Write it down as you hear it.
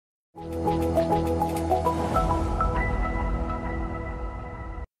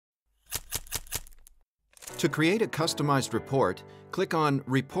To create a customized report, click on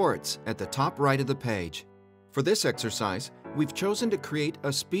Reports at the top right of the page. For this exercise, we've chosen to create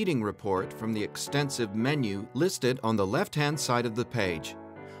a speeding report from the extensive menu listed on the left-hand side of the page.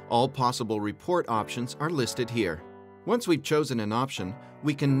 All possible report options are listed here. Once we've chosen an option,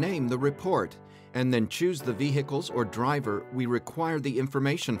 we can name the report and then choose the vehicles or driver we require the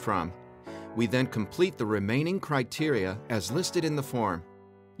information from. We then complete the remaining criteria as listed in the form.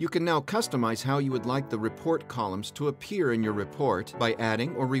 You can now customize how you would like the report columns to appear in your report by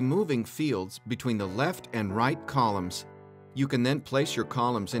adding or removing fields between the left and right columns. You can then place your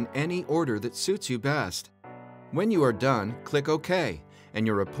columns in any order that suits you best. When you are done, click OK, and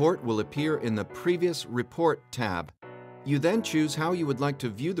your report will appear in the Previous Report tab. You then choose how you would like to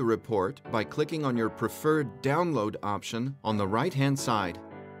view the report by clicking on your preferred download option on the right-hand side.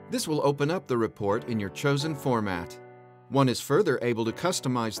 This will open up the report in your chosen format. One is further able to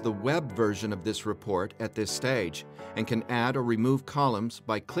customize the web version of this report at this stage and can add or remove columns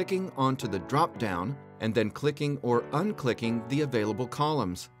by clicking onto the drop-down and then clicking or unclicking the available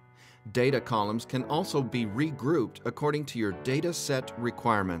columns. Data columns can also be regrouped according to your data set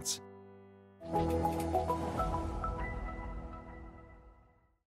requirements.